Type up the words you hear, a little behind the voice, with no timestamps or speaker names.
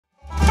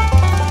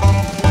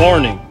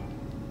Warning!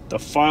 The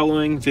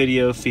following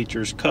video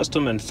features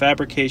custom and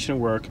fabrication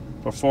work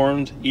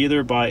performed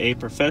either by a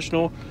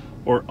professional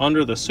or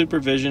under the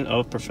supervision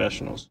of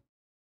professionals.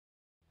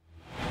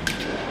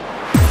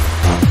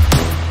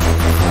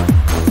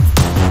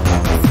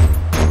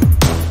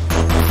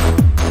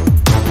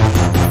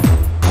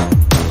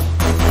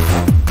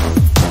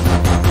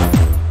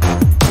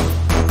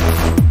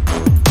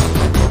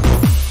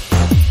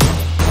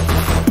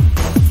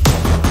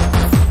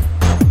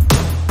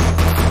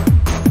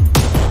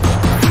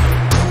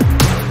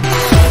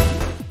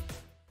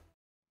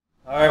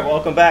 Alright,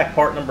 welcome back.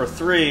 Part number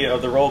 3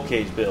 of the roll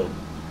cage build.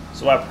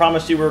 So I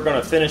promised you we were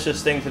going to finish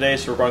this thing today,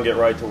 so we're going to get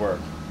right to work.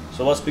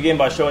 So let's begin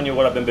by showing you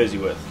what I've been busy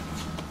with.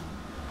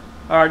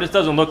 Alright, this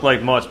doesn't look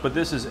like much, but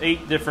this is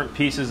 8 different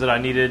pieces that I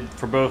needed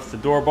for both the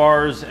door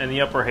bars and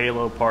the upper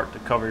halo part to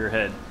cover your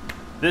head.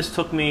 This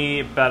took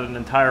me about an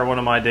entire one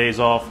of my days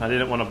off. I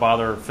didn't want to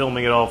bother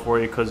filming it all for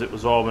you because it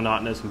was all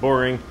monotonous and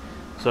boring.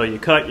 So you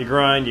cut, you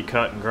grind, you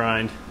cut and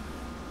grind.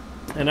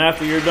 And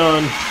after you're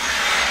done,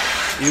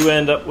 you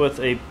end up with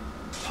a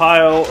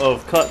pile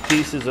of cut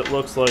pieces that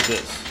looks like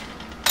this.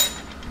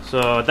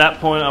 So at that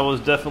point I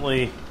was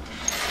definitely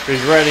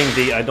regretting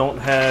the I don't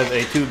have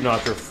a tube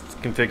notcher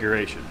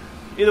configuration.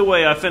 Either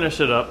way, I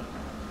finished it up.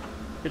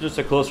 Here's just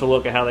a closer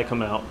look at how they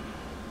come out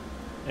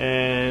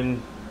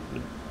and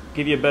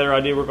give you a better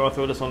idea. We're going to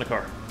throw this on the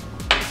car.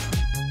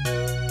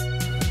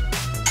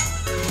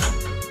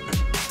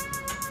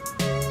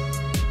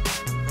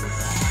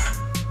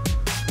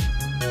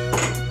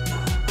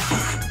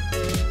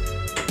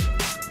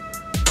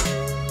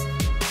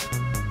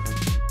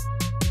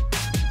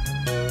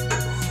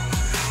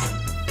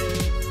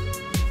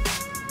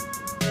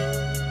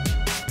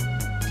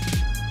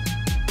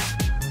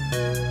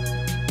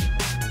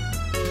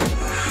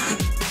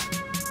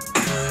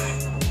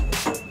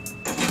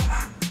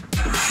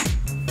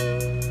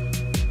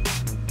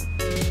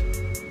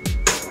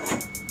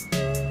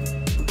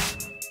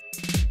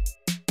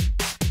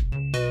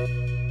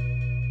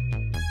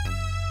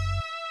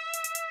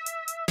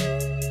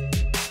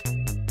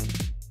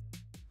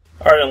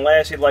 Alright, and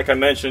lastly, like I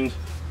mentioned,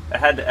 I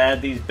had to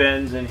add these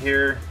bends in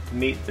here to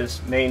meet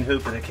this main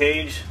hoop of the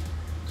cage.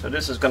 So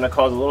this is going to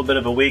cause a little bit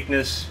of a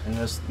weakness in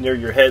this near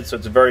your head, so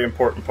it's a very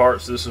important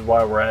part. So this is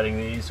why we're adding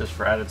these, just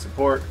for added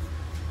support.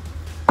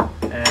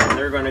 And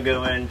they're going to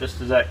go in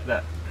just as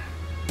that.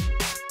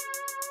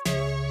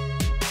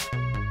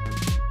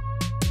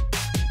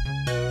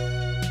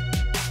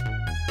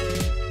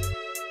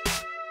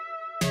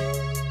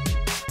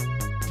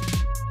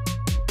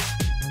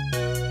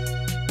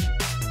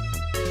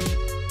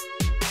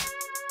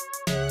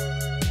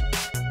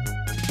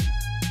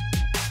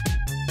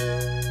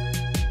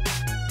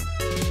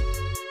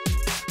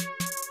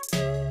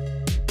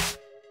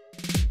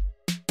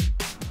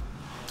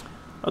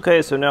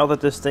 Okay, so now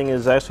that this thing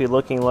is actually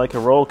looking like a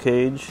roll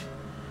cage,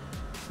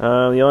 the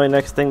only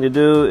next thing to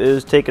do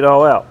is take it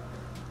all out.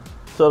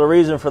 So the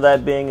reason for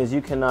that being is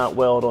you cannot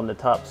weld on the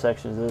top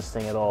sections of this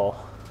thing at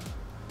all.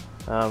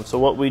 So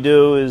what we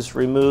do is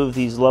remove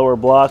these lower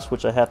blocks,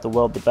 which I have to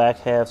weld the back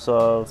halves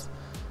of,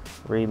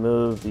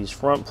 remove these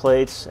front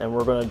plates, and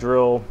we're going to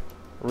drill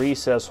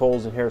recess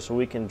holes in here so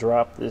we can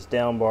drop this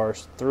down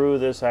bars through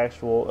this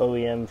actual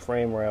OEM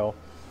frame rail,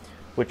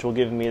 which will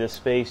give me the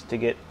space to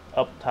get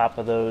up top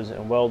of those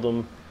and weld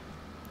them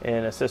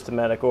in a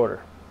systematic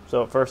order.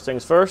 So first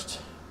things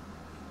first,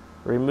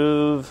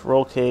 remove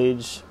roll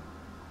cage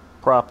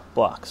prop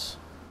blocks.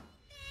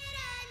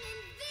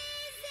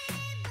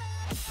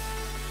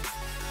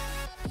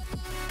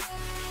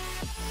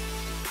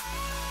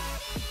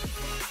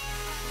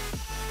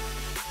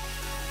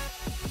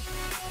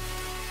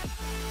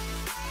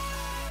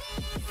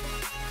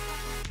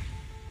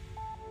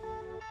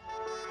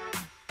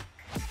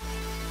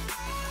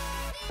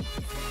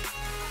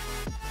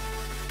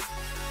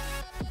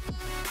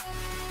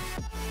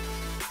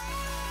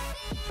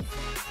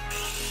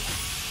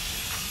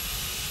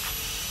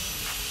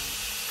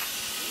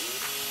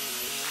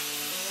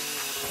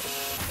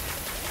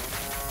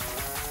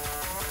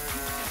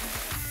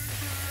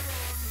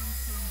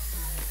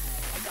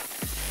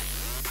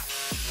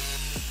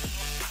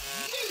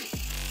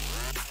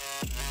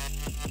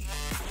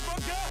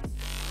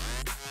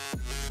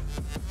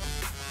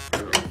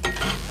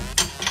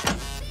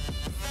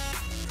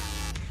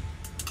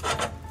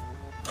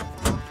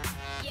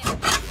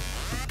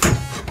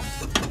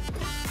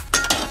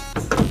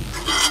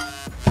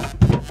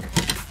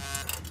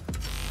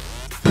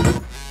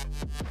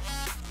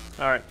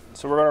 Alright,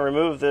 so we're going to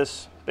remove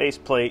this base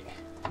plate,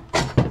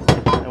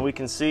 and we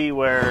can see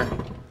where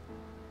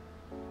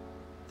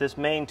this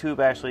main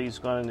tube actually is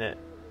going to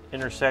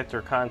intersect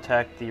or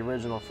contact the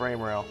original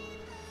frame rail.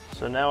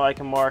 So now I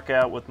can mark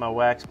out with my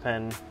wax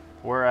pen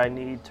where I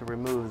need to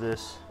remove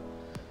this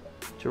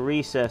to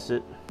recess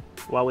it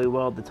while we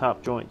weld the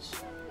top joints.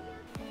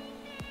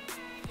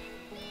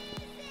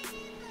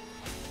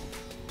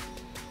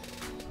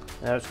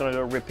 Now it's going to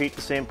go repeat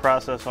the same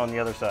process on the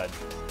other side.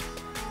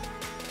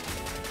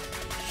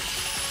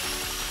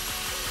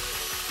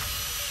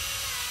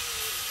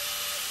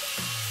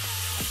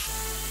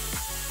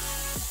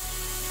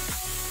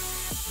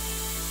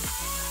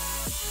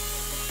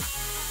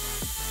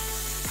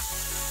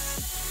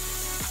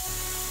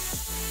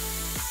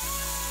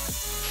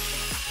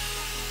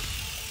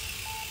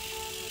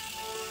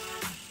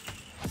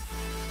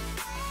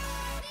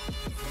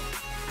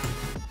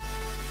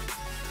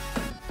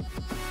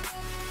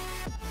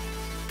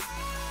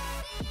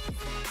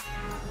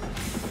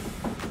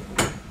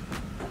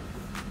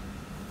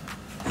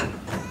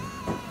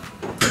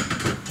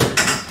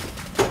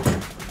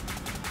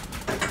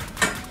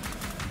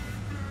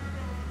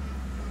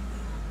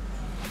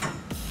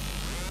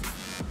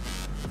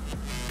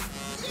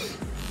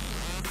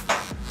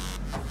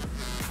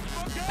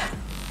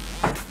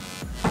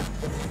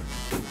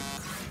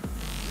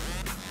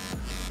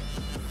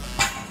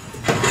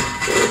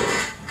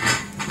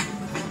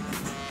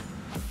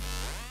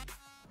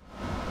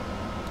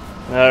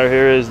 Now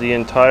here is the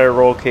entire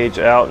roll cage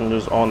out and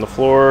just on the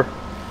floor.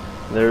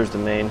 There's the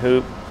main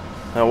hoop.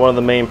 Now one of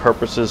the main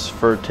purposes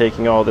for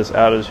taking all this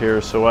out is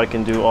here so I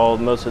can do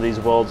most of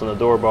these welds on the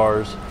door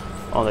bars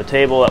on the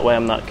table. That way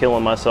I'm not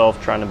killing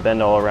myself trying to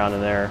bend all around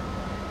in there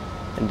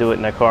and do it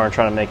in the car and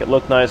trying to make it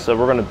look nice. So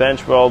we're going to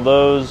bench weld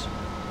those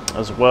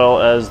as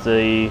well as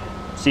the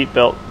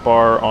seatbelt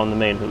bar on the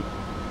main hoop.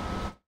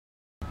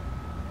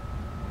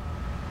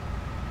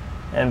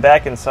 And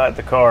back inside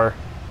the car,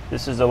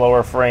 this is the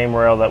lower frame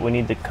rail that we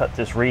need to cut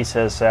this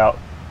recess out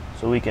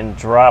so we can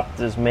drop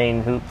this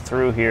main hoop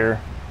through here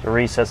to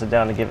recess it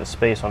down to give it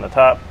space on the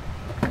top.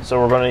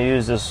 So we're going to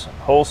use this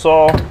hole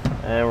saw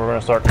and we're going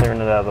to start clearing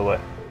it out of the way.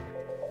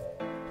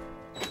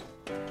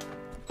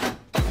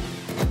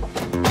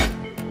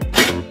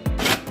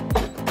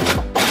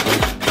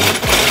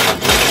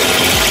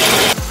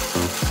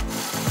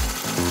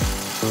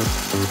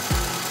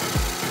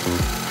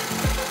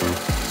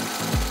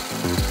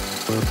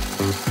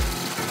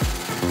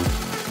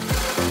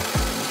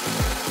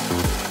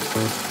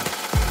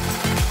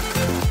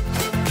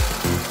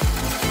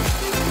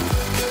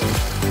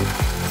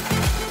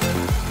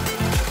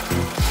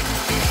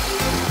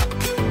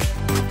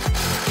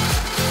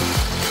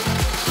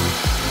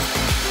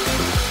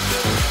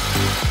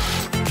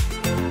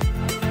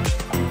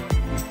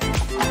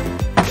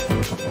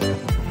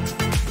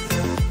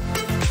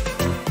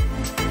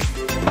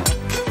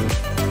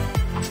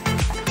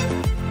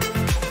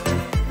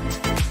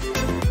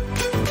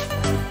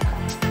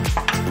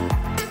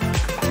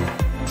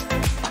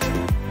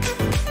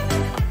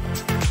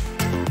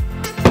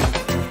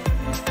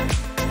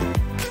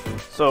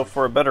 So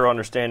for a better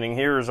understanding,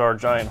 here is our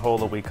giant hole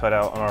that we cut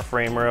out on our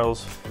frame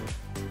rails.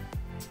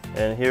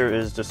 And here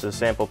is just a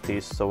sample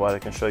piece so what I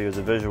can show you as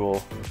a visual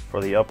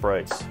for the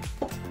uprights.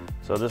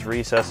 So this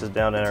recess is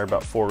down there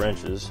about 4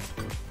 inches.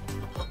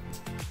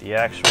 The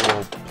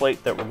actual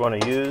plate that we're going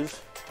to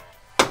use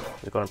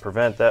is going to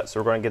prevent that.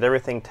 So we're going to get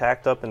everything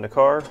tacked up in the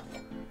car,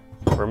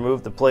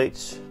 remove the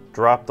plates,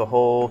 drop the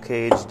whole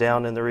cage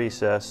down in the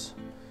recess,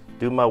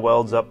 do my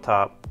welds up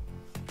top,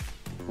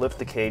 lift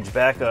the cage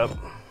back up,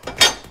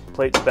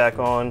 plates back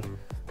on,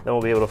 then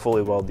we'll be able to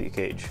fully weld the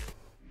cage.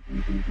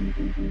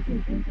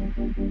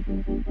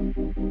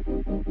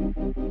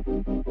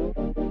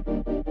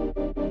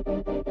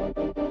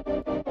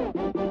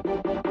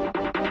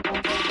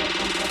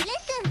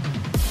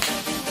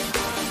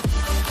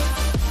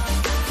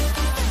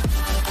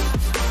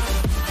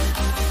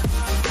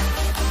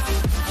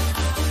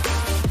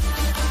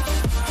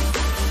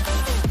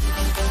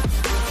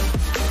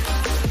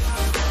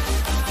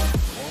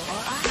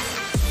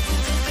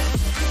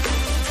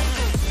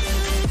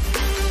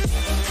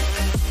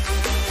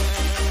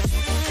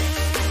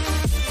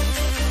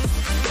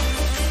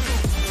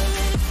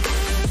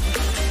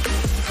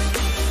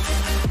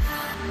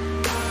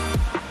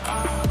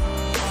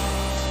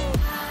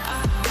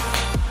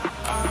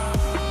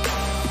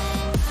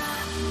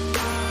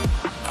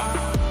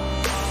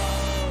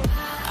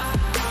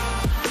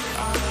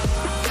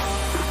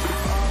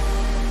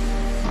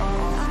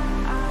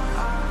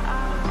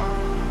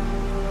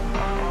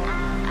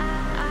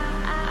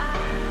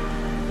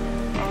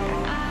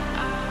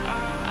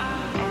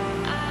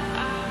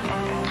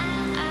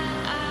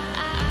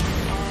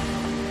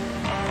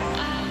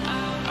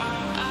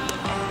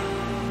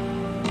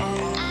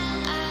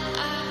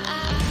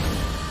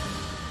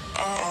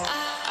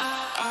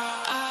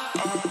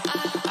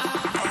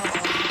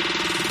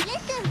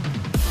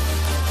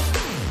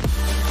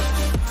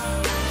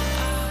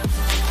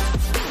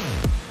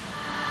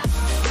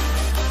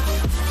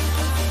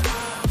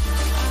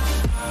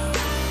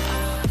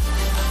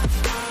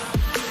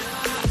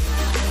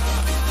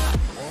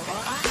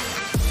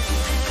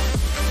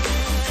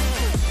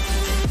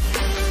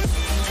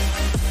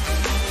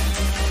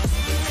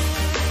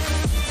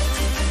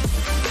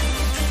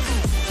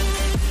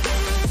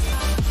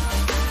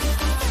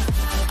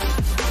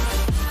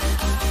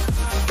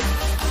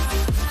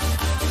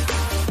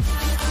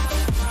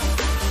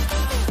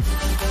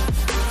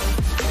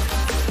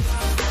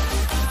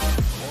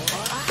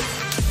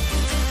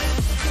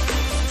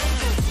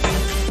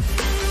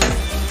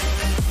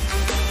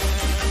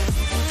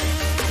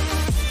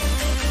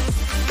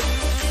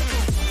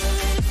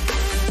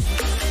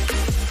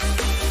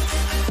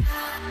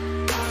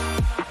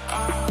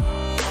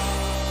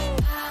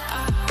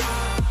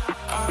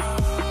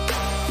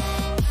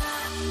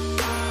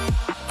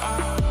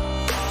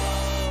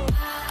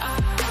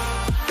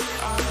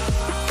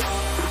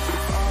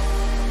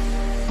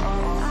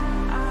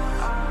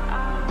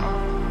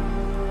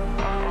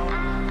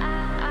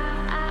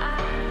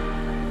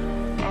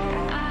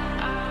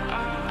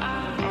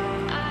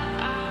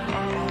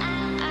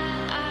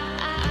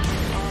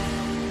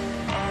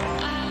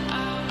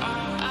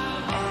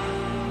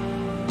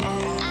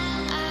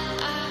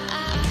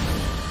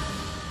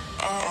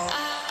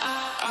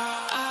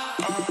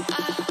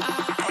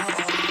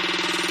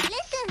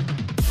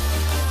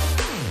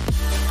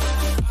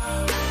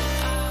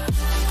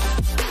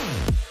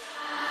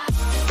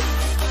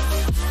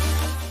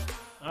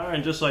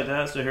 And just like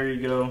that, so here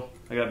you go.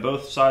 I got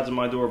both sides of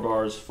my door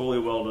bars fully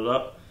welded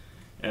up,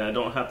 and I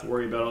don't have to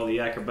worry about all the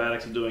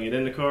acrobatics of doing it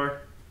in the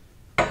car.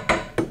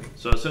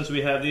 So since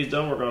we have these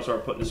done, we're going to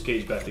start putting this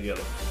cage back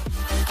together.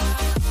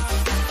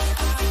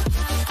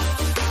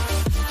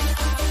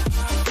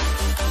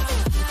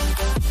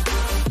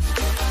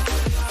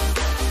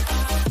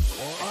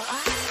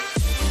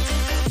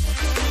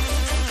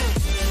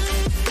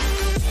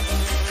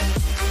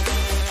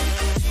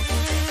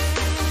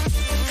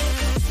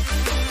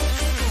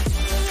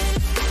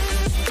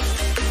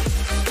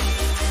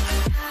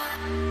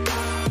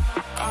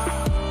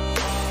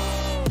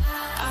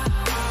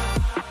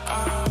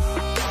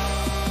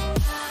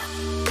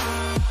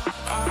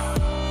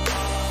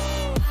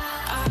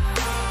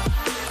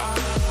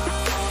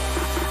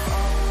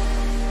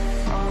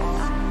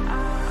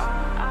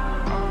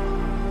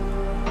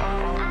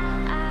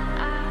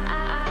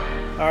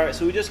 Alright,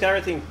 so we just got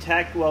everything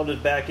tack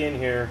welded back in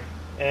here,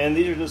 and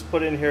these are just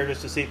put in here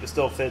just to see if it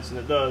still fits, and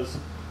it does.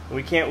 And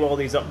we can't weld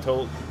these up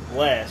till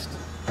last.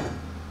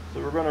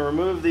 So we're going to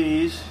remove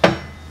these.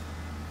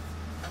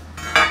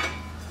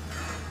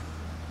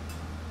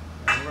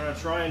 And we're going to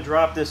try and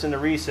drop this into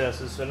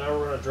recesses. So now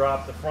we're going to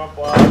drop the front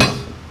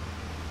blocks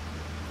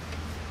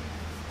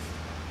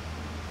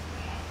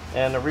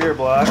and the rear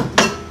block,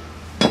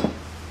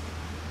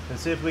 and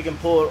see if we can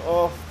pull it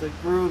off the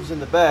grooves in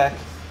the back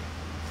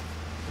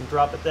and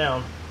drop it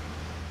down.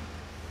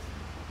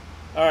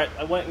 Alright,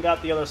 I went and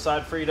got the other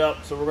side freed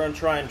up, so we're going to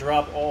try and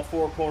drop all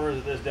four corners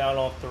of this down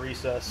off the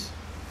recess.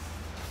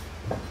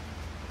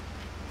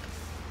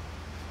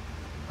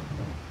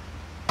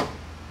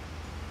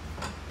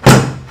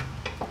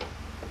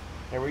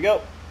 There we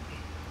go.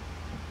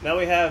 Now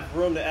we have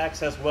room to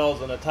access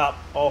welds on the top,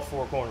 all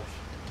four corners.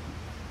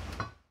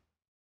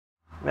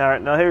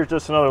 Alright, now here's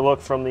just another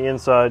look from the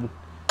inside. You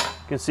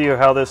can see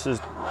how this is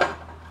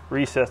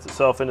recessed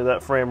itself into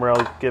that frame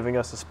rail, giving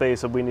us the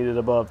space that we needed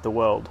above the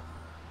weld.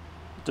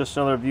 Just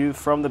another view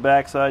from the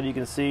back side. You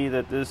can see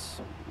that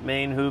this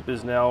main hoop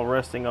is now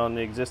resting on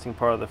the existing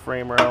part of the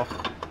frame rail,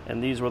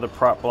 and these were the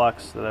prop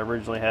blocks that I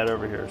originally had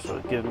over here, so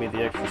it gave me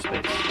the extra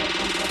space.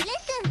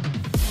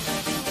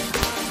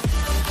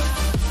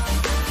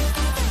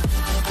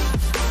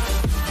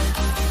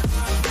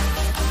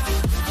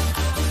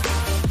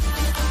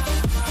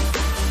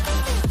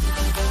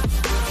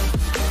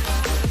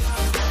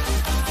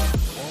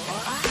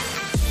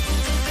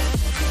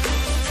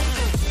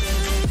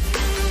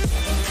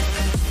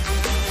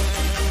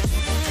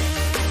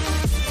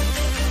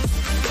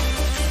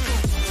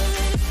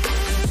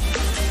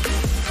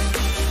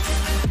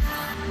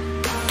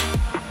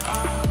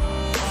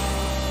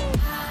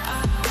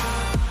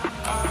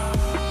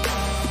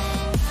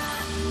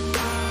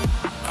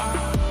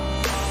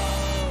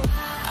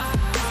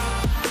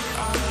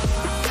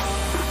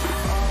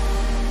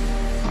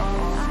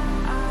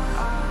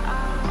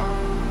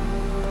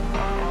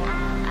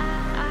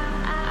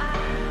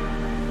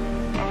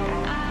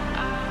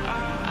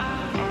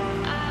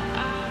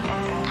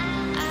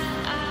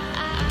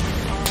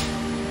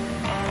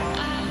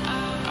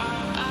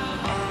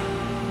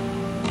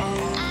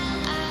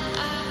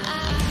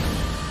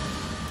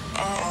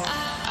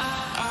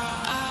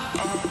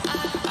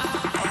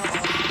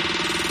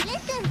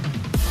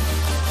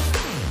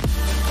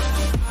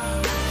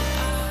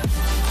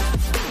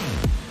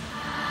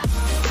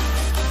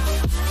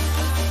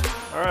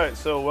 Alright,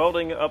 so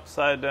welding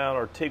upside down,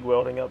 or TIG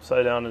welding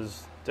upside down,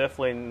 is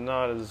definitely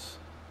not as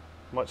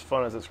much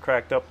fun as it's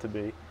cracked up to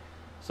be.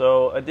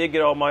 So I did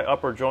get all my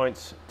upper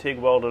joints TIG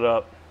welded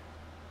up.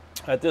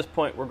 At this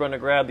point we're going to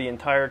grab the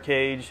entire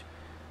cage,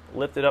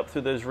 lift it up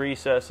through those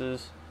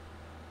recesses,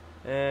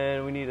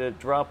 and we need to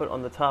drop it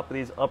on the top of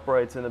these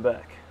uprights in the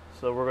back.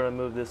 So we're going to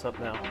move this up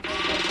now.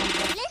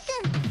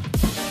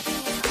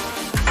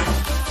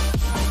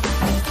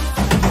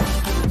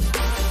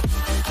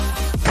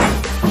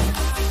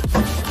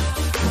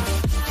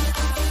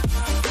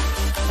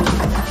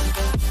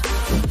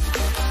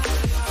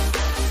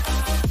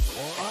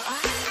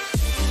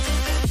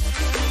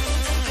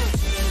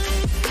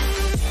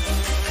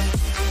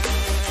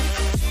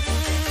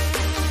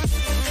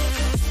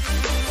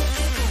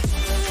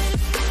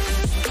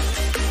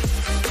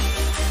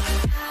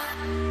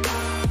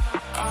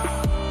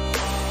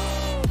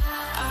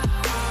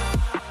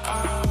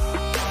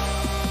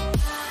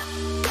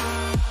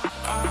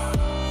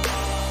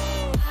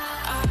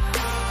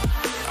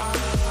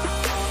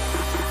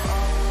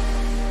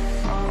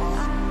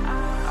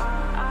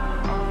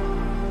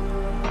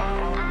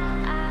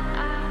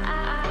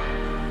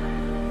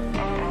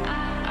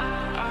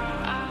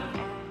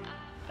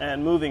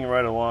 And moving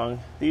right along,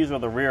 these are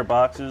the rear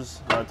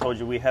boxes. I told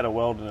you we had a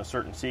weld in a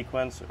certain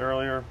sequence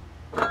earlier.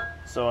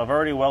 So I've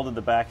already welded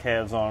the back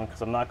halves on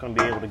because I'm not going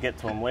to be able to get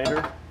to them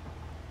later.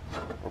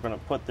 We're going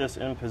to put this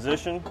in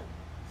position.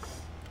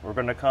 We're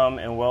going to come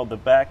and weld the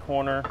back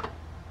corner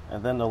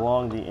and then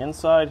along the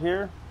inside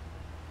here.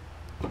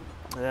 And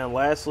then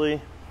lastly,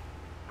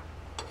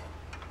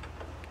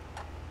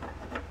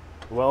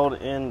 weld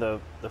in the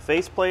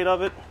faceplate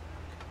of it.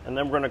 And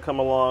then we're going to come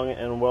along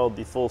and weld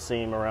the full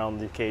seam around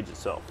the cage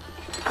itself.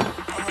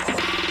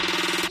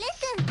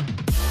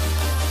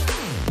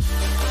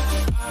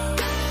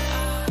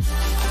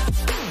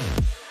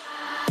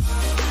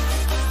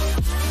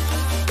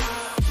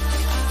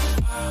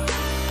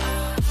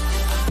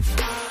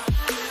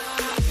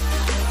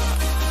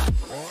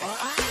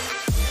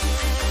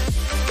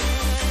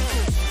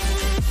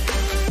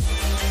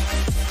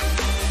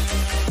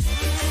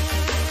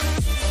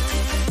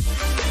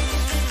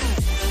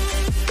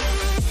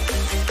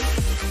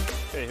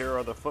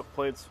 foot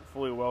plates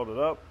fully welded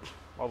up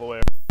all the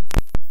way,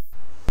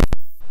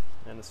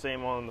 and the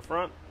same on the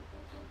front.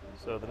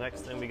 So the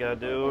next thing we gotta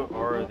do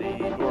are the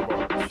door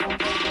bars.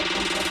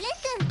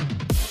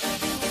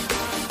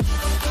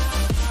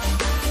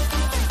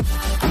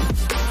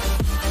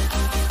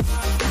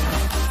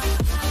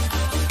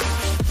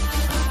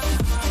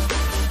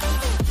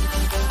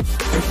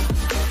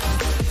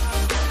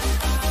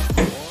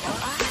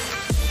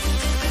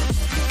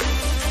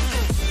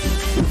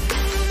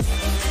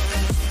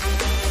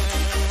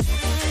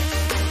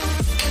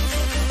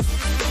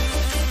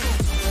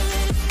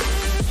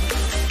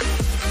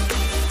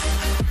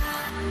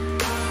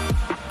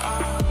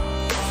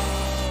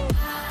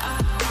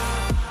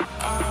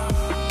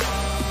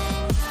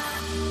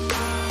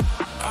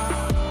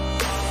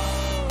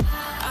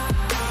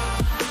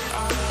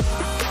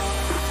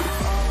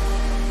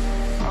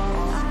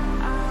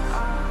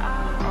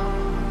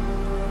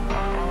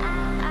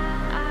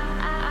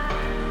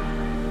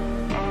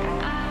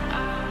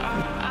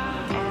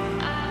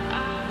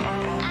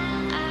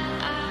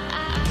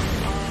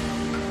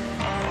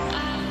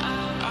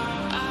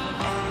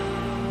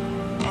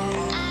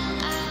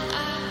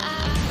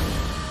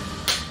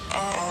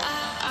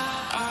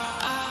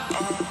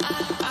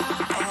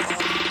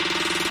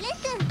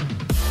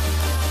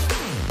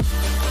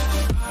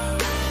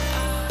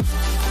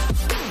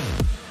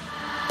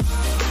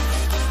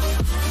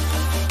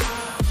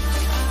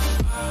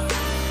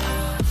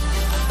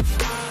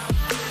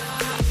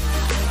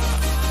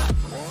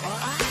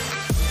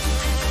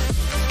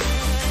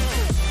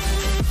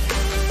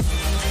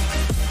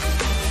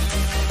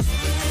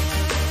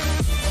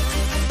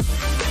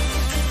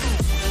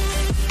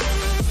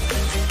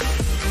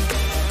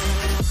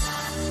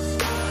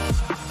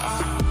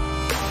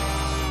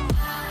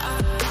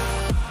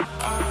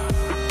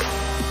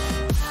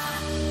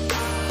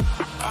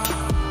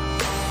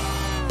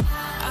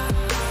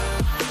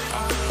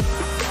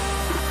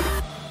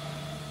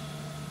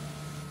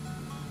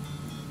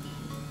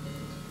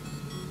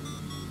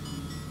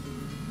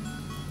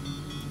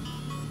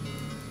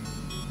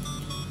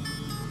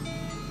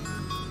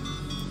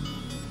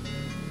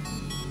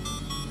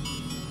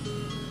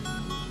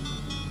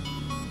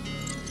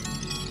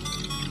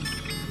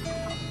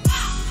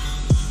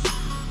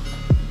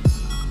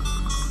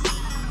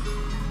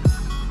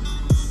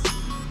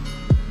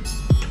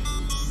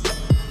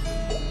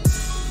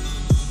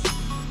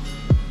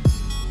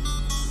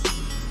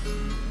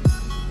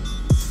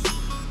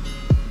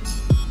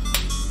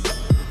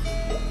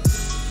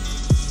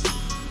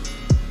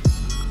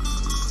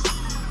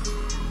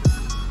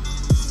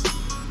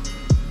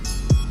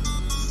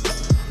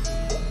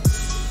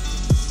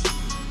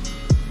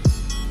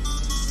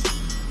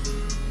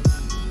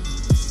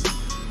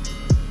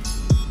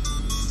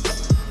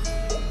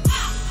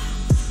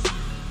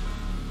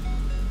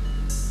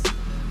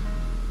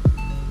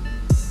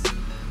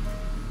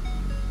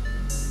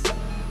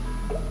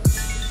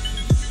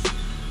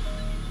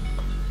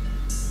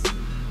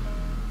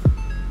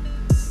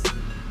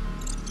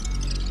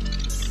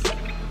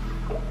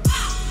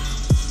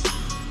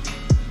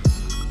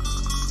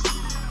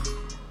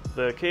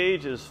 The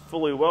cage is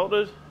fully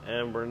welded,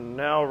 and we're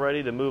now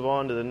ready to move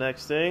on to the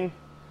next thing.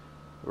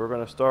 We're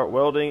going to start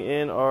welding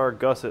in our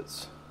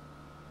gussets.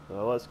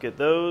 So let's get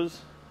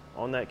those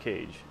on that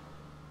cage.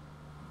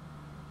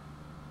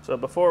 So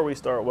before we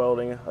start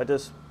welding, I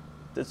just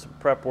did some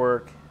prep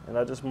work, and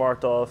I just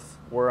marked off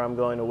where I'm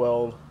going to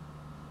weld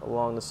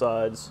along the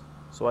sides.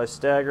 So I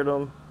staggered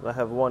them, and I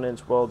have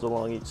 1-inch welds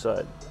along each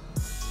side.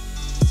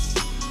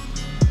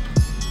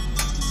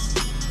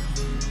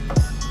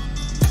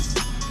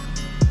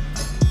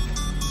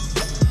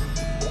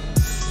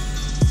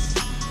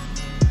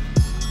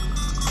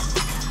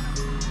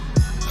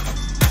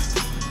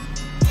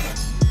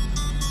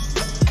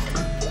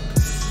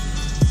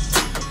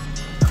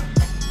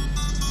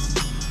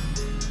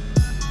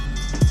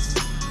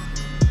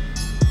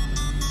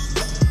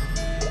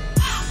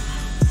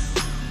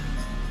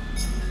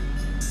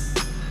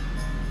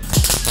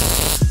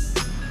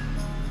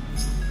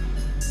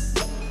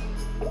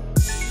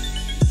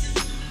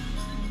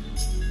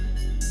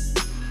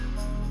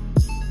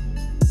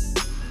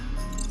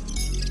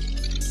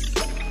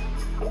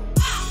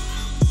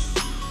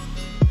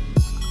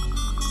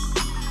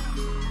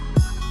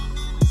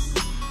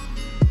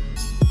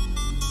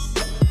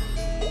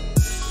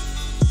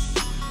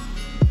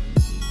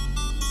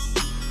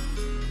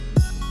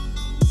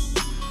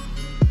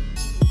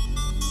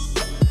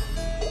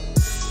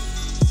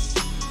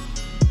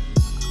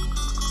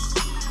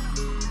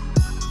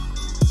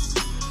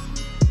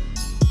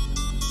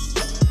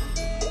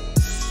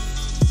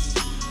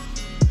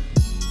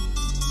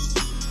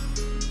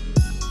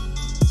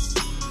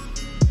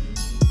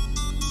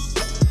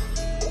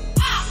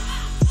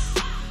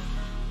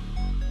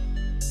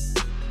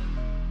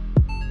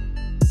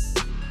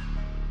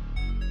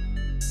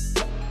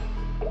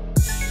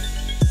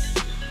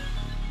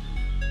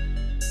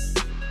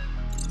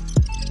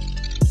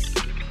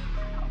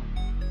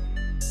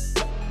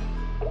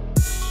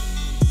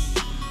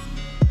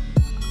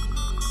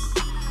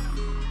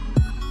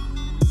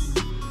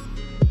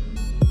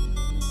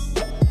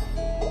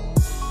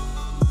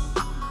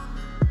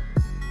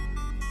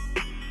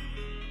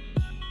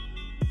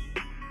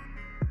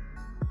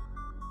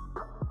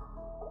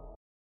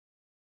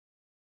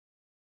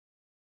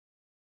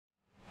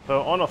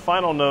 So on a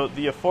final note,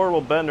 the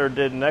affordable bender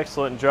did an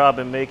excellent job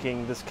in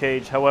making this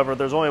cage. However,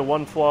 there's only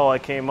one flaw I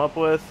came up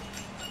with.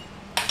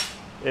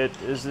 It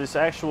is this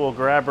actual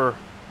grabber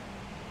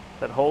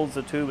that holds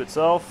the tube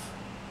itself.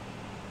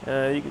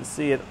 You can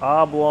see it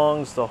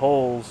oblongs the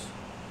holes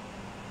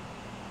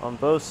on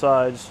both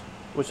sides,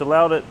 which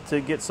allowed it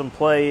to get some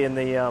play in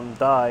the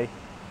die,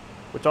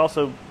 which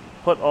also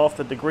put off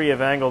the degree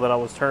of angle that I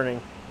was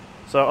turning.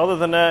 So other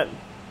than that,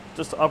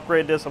 just to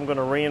upgrade this, I'm going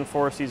to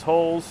reinforce these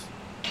holes.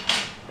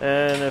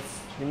 And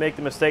if you make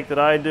the mistake that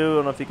I do, I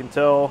don't know if you can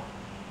tell,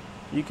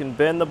 you can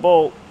bend the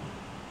bolt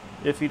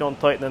if you don't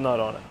tighten the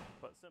nut on it.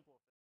 But simple.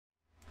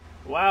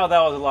 Wow, that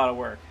was a lot of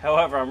work.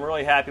 However, I'm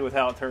really happy with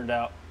how it turned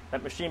out.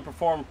 That machine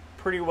performed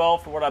pretty well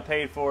for what I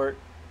paid for it.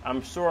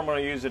 I'm sure I'm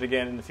going to use it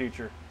again in the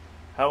future.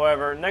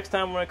 However, next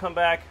time when I come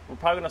back, we're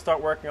probably going to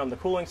start working on the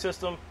cooling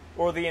system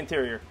or the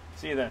interior.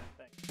 See you then.